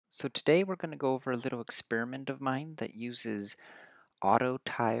So today we're going to go over a little experiment of mine that uses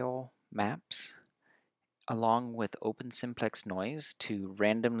AutoTile maps along with OpenSimplexNoise to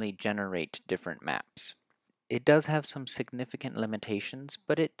randomly generate different maps. It does have some significant limitations,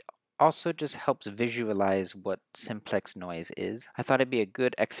 but it also just helps visualize what simplex noise is. I thought it'd be a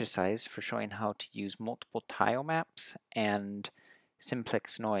good exercise for showing how to use multiple tile maps and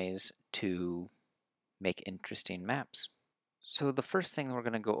simplex noise to make interesting maps. So the first thing we're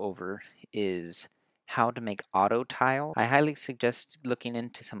going to go over is how to make auto tile. I highly suggest looking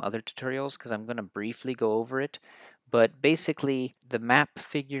into some other tutorials because I'm going to briefly go over it. But basically, the map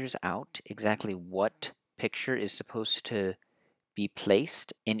figures out exactly what picture is supposed to be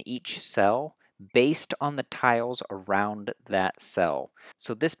placed in each cell based on the tiles around that cell.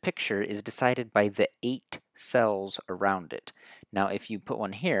 So this picture is decided by the 8 cells around it. Now if you put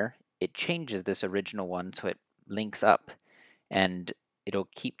one here, it changes this original one so it links up, and it'll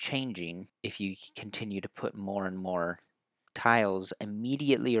keep changing if you continue to put more and more tiles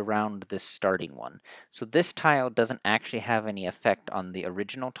immediately around this starting one. So this tile doesn't actually have any effect on the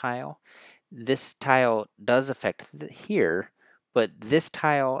original tile. This tile does affect here, but this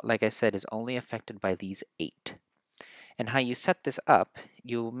tile, like I said, is only affected by these 8. And how you set this up,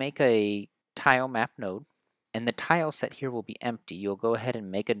 you'll make a tile map node, and the tile set here will be empty. You'll go ahead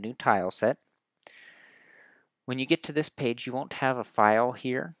and make a new tile set. When you get to this page, you won't have a file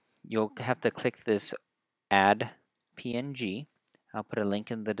here. You'll have to click this Add PNG. I'll put a link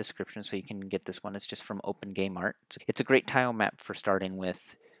in the description so you can get this one. It's just from OpenGameArt. It's a great tile map for starting with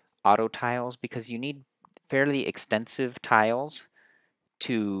auto tiles because you need fairly extensive tiles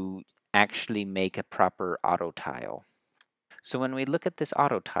to actually make a proper auto tile. So when we look at this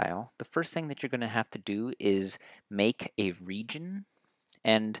auto tile, the first thing that you're going to have to do is make a region.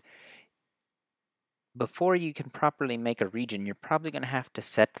 And before you can properly make a region, you're probably going to have to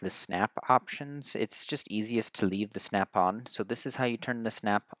set the snap options. It's just easiest to leave the snap on. So this is how you turn the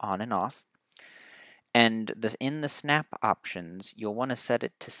snap on and off. And in the snap options, you'll want to set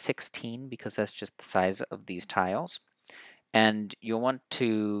it to 16 because that's just the size of these tiles. And you'll want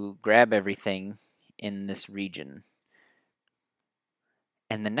to grab everything in this region.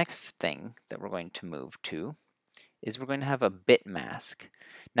 And the next thing that we're going to move to is we're going to have a BitMask.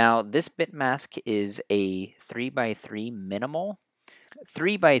 Now this BitMask is a 3x3 minimal.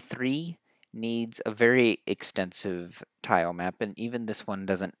 3x3 needs a very extensive tile map, and even this one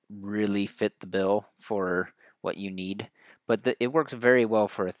doesn't really fit the bill for what you need, but it works very well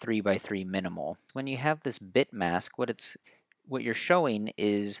for a 3x3 minimal. When you have this BitMask, what you're showing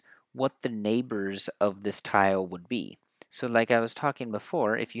is what the neighbors of this tile would be. So like I was talking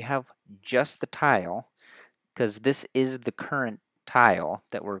before, if you have just the tile, because this is the current tile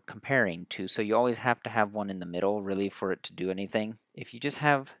that we're comparing to, so you always have to have one in the middle really for it to do anything. If you just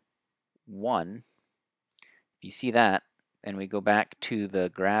have one, if you see that, and we go back to the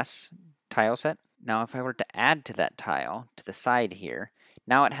grass tile set, now if I were to add to that tile to the side here,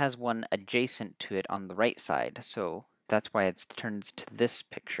 now it has one adjacent to it on the right side, so that's why it turns to this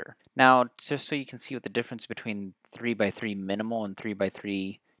picture. Now, just so you can see what the difference between 3x3 minimal and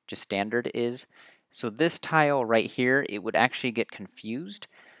 3x3 just standard is, so this tile right here, it would actually get confused.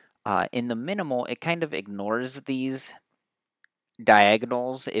 In the minimal, it kind of ignores these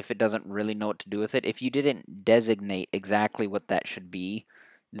diagonals if it doesn't really know what to do with it. If you didn't designate exactly what that should be,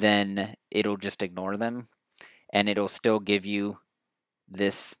 then it'll just ignore them, and it'll still give you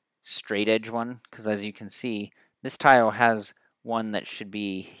this straight edge one, because as you can see, this tile has one that should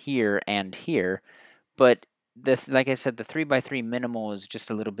be here and here, but like I said, the 3x3 minimal is just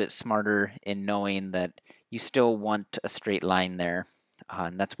a little bit smarter in knowing that you still want a straight line there,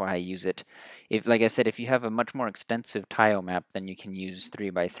 and that's why I use it. Like I said, if you have a much more extensive tile map, then you can use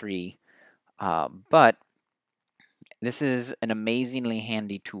 3x3, but this is an amazingly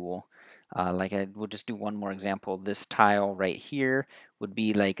handy tool. We'll just do one more example. This tile right here would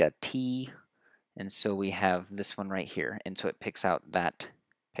be like a T, and so we have this one right here, and so it picks out that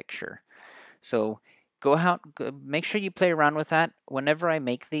picture. So make sure you play around with that. Whenever I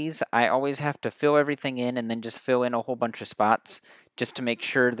make these, I always have to fill everything in and then just fill in a whole bunch of spots just to make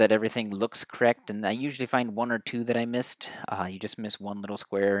sure that everything looks correct. And I usually find one or two that I missed. You just miss one little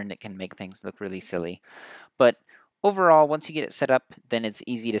square and it can make things look really silly. But overall, once you get it set up, then it's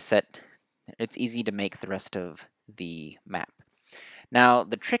easy to make the rest of the map. Now,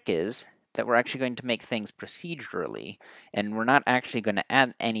 the trick is that we're actually going to make things procedurally, and we're not actually going to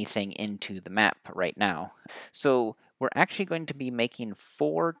add anything into the map right now. So we're actually going to be making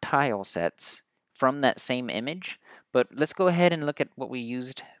 4 tile sets from that same image, but let's go ahead and look at what we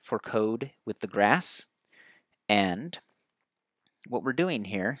used for code with the grass. And what we're doing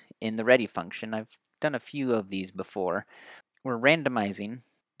here in the ready function, I've done a few of these before, we're randomizing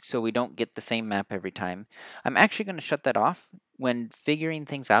so we don't get the same map every time. I'm actually going to shut that off. When figuring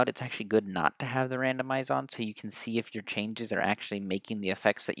things out, it's actually good not to have the randomize on so you can see if your changes are actually making the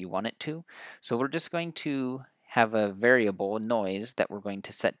effects that you want it to. So we're just going to have a variable noise that we're going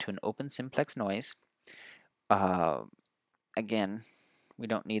to set to an OpenSimplexNoise. Again, we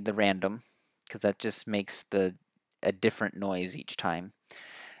don't need the random because that just makes a different noise each time.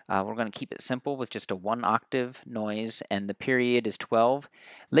 We're going to keep it simple with just a 1-octave noise, and the period is 12.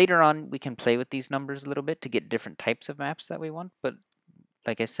 Later on, we can play with these numbers a little bit to get different types of maps that we want, but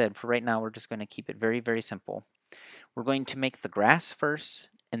like I said, for right now, we're just going to keep it very, very simple. We're going to make the grass first,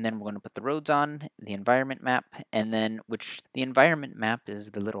 and then we're going to put the roads on, the environment map, and then the environment map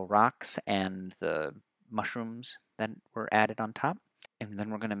is the little rocks and the mushrooms that were added on top. And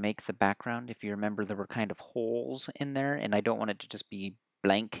then we're going to make the background. If you remember, there were kind of holes in there, and I don't want it to just be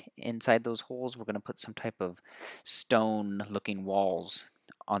blank inside those holes. We're going to put some type of stone-looking walls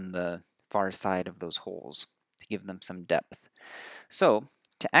on the far side of those holes to give them some depth. So,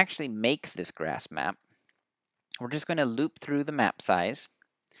 to actually make this grass map, we're just going to loop through the map size,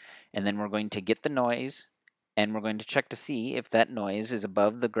 and then we're going to get the noise, and we're going to check to see if that noise is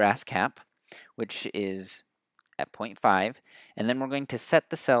above the grass cap, which is at 0.5, and then we're going to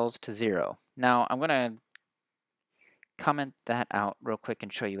set the cells to 0. Now, I'm going to comment that out real quick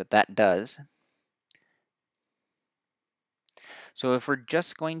and show you what that does. So if we're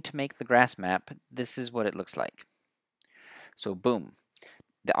just going to make the grass map, this is what it looks like. So boom,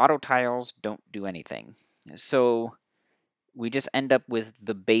 the auto tiles don't do anything. So we just end up with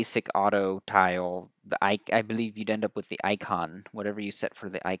the basic auto tile. I believe you'd end up with the icon, whatever you set for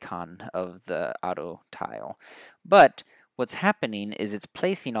the icon of the auto tile. But what's happening is it's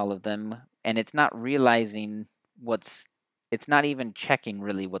placing all of them, and it's not realizing it's not even checking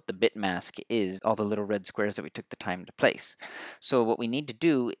really what the bitmask is, all the little red squares that we took the time to place. So what we need to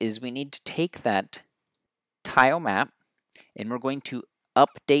do is we need to take that tile map, and we're going to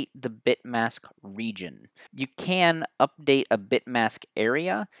update the bitmask region. You can update a bitmask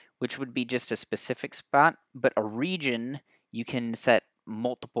area, which would be just a specific spot, but a region, you can set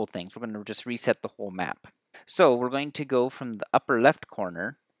multiple things. We're going to just reset the whole map. So we're going to go from the upper left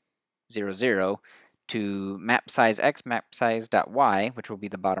corner, 0, 0, to map size x, map size.y, which will be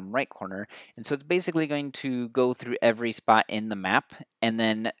the bottom right corner. And so it's basically going to go through every spot in the map and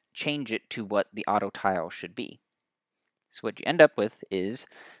then change it to what the auto tile should be. So what you end up with is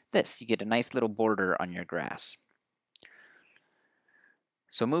this. You get a nice little border on your grass.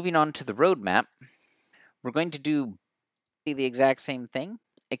 So moving on to the road map, we're going to do the exact same thing,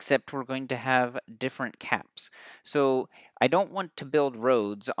 except we're going to have different caps. So I don't want to build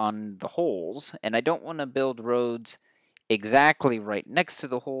roads on the holes, and I don't want to build roads exactly right next to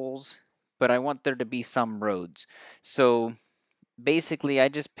the holes, but I want there to be some roads. So basically, I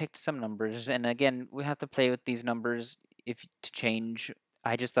just picked some numbers, and again, we have to play with these numbers to change.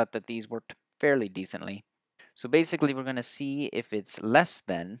 I just thought that these worked fairly decently. So basically, we're going to see if it's less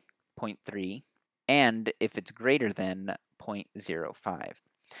than 0.3 and if it's greater than 0.05.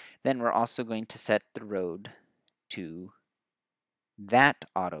 Then we're also going to set the road to that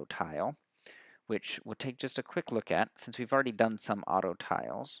auto tile, which we'll take just a quick look at since we've already done some auto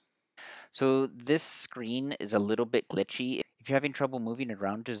tiles. So this screen is a little bit glitchy. If you're having trouble moving it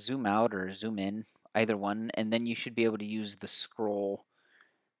around, just zoom out or zoom in, either one, and then you should be able to use the scroll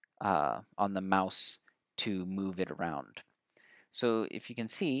on the mouse to move it around. So if you can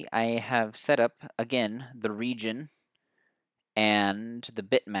see, I have set up, again, the region and the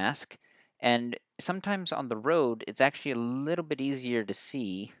bitmask, and sometimes on the road, it's actually a little bit easier to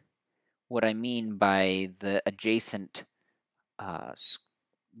see what I mean by the adjacent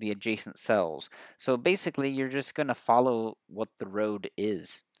cells. So basically, you're just going to follow what the road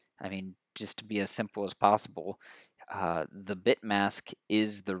is. I mean, just to be as simple as possible, the bitmask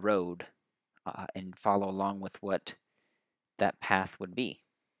is the road, and follow along with what that path would be.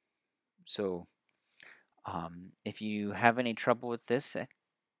 So if you have any trouble with this,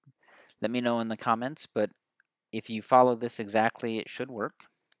 let me know in the comments, but if you follow this exactly, it should work.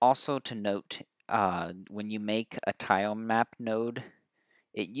 Also to note, when you make a tile map node,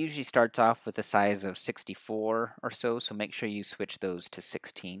 it usually starts off with a size of 64 or so make sure you switch those to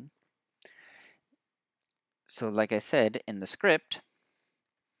 16. So like I said, in the script,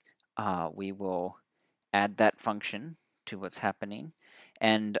 we will add that function to what's happening.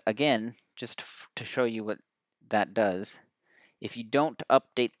 And again, just to show you what that does, if you don't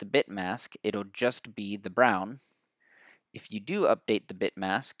update the bitmask, it'll just be the brown. If you do update the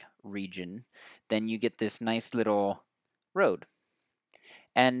bitmask region, then you get this nice little road.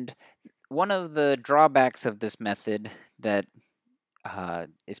 And one of the drawbacks of this method that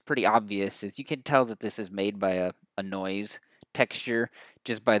is pretty obvious is you can tell that this is made by a noise texture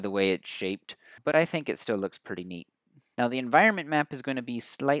just by the way it's shaped, but I think it still looks pretty neat. Now the environment map is going to be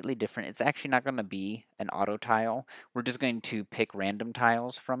slightly different. It's actually not going to be an auto tile. We're just going to pick random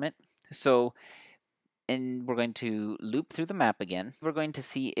tiles from it. So, and we're going to loop through the map again. We're going to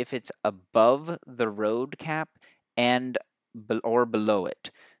see if it's above the road cap and or below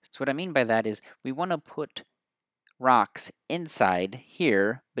it. So what I mean by that is we want to put rocks inside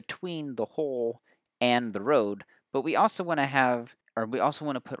here between the hole and the road, but we also want to have, or we also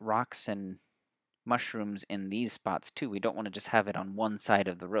want to put rocks and mushrooms in these spots too. We don't want to just have it on one side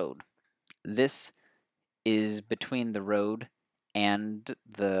of the road. This is between the road and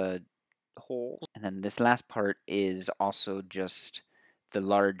the holes, and then this last part is also just the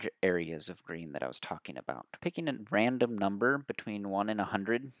large areas of green that I was talking about. Picking a random number between 1 and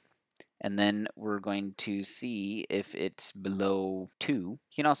 100, and then we're going to see if it's below 2. You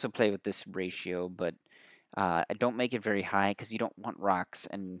can also play with this ratio, but don't make it very high because you don't want rocks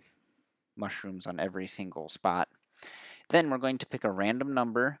and mushrooms on every single spot. Then we're going to pick a random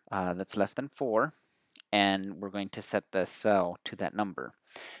number that's less than 4, and we're going to set the cell to that number.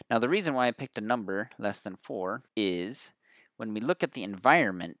 Now the reason why I picked a number less than 4 is when we look at the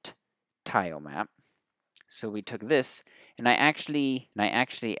environment tile map, so we took this, and I actually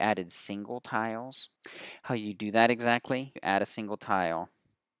added single tiles. How you do that exactly? You add a single tile,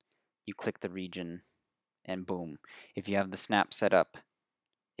 you click the region, and boom. If you have the snap set up,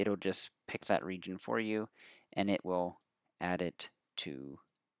 it'll just pick that region for you, and it will add it to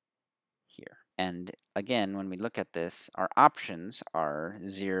here. And again, when we look at this, our options are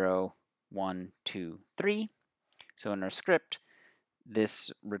 0, 1, 2, 3. So in our script,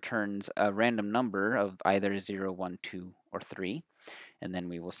 this returns a random number of either 0, 1, 2, or 3, and then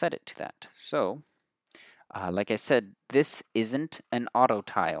we will set it to that. So, like I said, this isn't an auto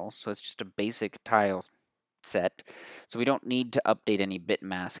tile, so it's just a basic tile set. So we don't need to update any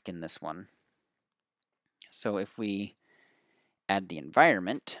BitMask in this one. So if we add the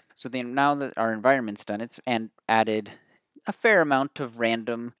environment, so then now that our environment's done, it's added a fair amount of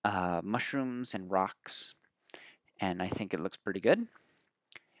random mushrooms and rocks, and I think it looks pretty good.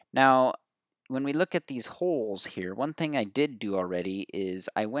 Now, when we look at these holes here, one thing I did do already is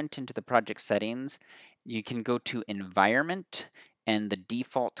I went into the project settings. You can go to environment, and the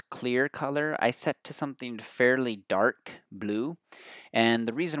default clear color I set to something fairly dark blue. And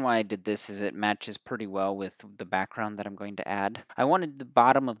the reason why I did this is it matches pretty well with the background that I'm going to add. I wanted the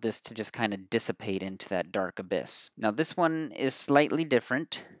bottom of this to just kind of dissipate into that dark abyss. Now this one is slightly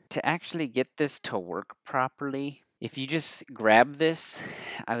different. To actually get this to work properly, if you just grab this,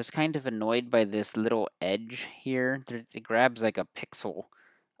 I was kind of annoyed by this little edge here. It grabs like a pixel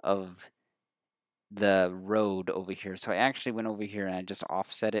of the road over here. So I actually went over here and I just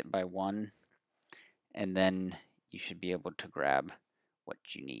offset it by 1, and then you should be able to grab what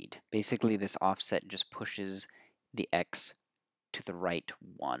you need. Basically, this offset just pushes the X to the right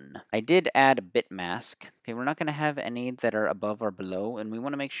 1. I did add a BitMask. Okay, we're not going to have any that are above or below, and we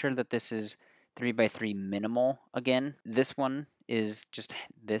want to make sure that this is 3x3 minimal again. This one is just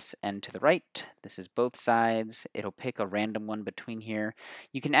this end to the right. This is both sides. It'll pick a random one between here.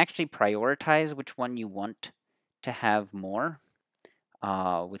 You can actually prioritize which one you want to have more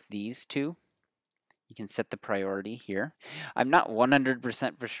with these two. You can set the priority here. I'm not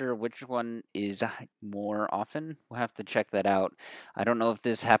 100% for sure which one is more often. We'll have to check that out. I don't know if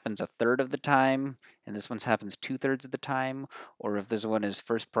this happens a third of the time and this one happens 2/3 of the time, or if this one is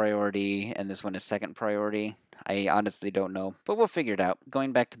first priority and this one is second priority. I honestly don't know, but we'll figure it out.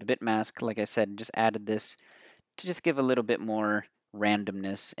 Going back to the BitMask, like I said, just added this to just give a little bit more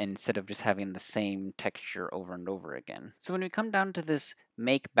randomness instead of just having the same texture over and over again. So when we come down to this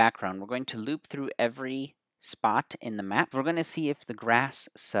make background, we're going to loop through every spot in the map. We're going to see if the grass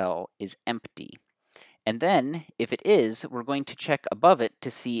cell is empty. And then, if it is, we're going to check above it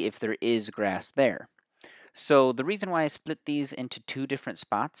to see if there is grass there. So the reason why I split these into 2 different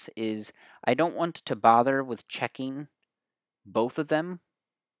spots is I don't want to bother with checking both of them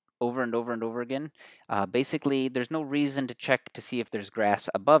over and over and over again. Basically, there's no reason to check to see if there's grass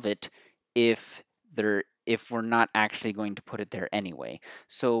above it if we're not actually going to put it there anyway.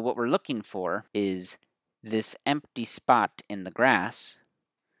 So what we're looking for is this empty spot in the grass,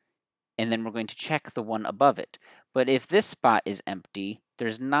 and then we're going to check the one above it. But if this spot is empty,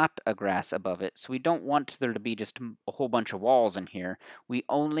 there's not a grass above it, so we don't want there to be just a whole bunch of walls in here. We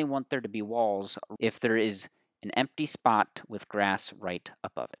only want there to be walls if there is an empty spot with grass right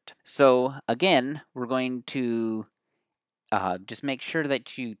above it. So again, we're going to just make sure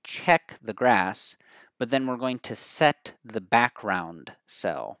that you check the grass, but then we're going to set the background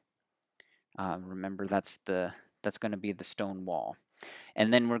cell. Remember, that's going to be the stone wall.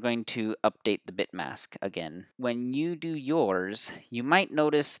 And then we're going to update the bitmask again. When you do yours, you might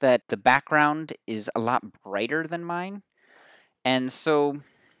notice that the background is a lot brighter than mine. And so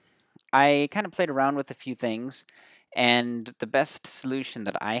I kind of played around with a few things, and the best solution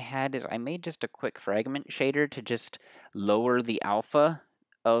that I had is I made just a quick fragment shader to just lower the alpha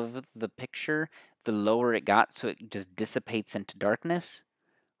of the picture, the lower it got, so it just dissipates into darkness.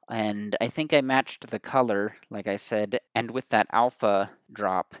 And I think I matched the color, like I said, and with that alpha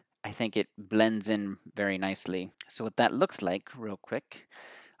drop, I think it blends in very nicely. So what that looks like, real quick,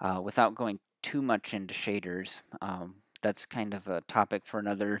 without going too much into shaders, that's kind of a topic for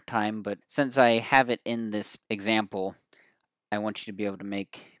another time, but since I have it in this example, I want you to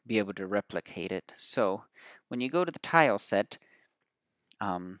be able to replicate it. So when you go to the tile set,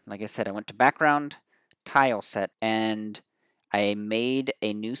 like I said, I went to background, tile set, and I made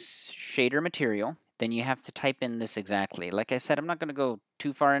a new shader material. Then you have to type in this exactly. Like I said, I'm not going to go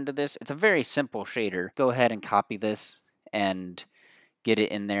too far into this. It's a very simple shader. Go ahead and copy this and get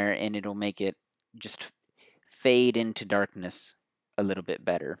it in there, and it'll make it just fade into darkness a little bit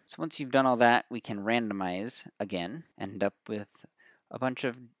better. So once you've done all that, we can randomize again, end up with a bunch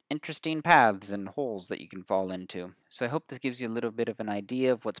of interesting paths and holes that you can fall into. So I hope this gives you a little bit of an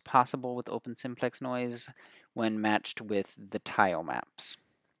idea of what's possible with OpenSimplexNoise when matched with the tile maps,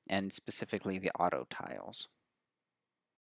 and specifically the auto tiles.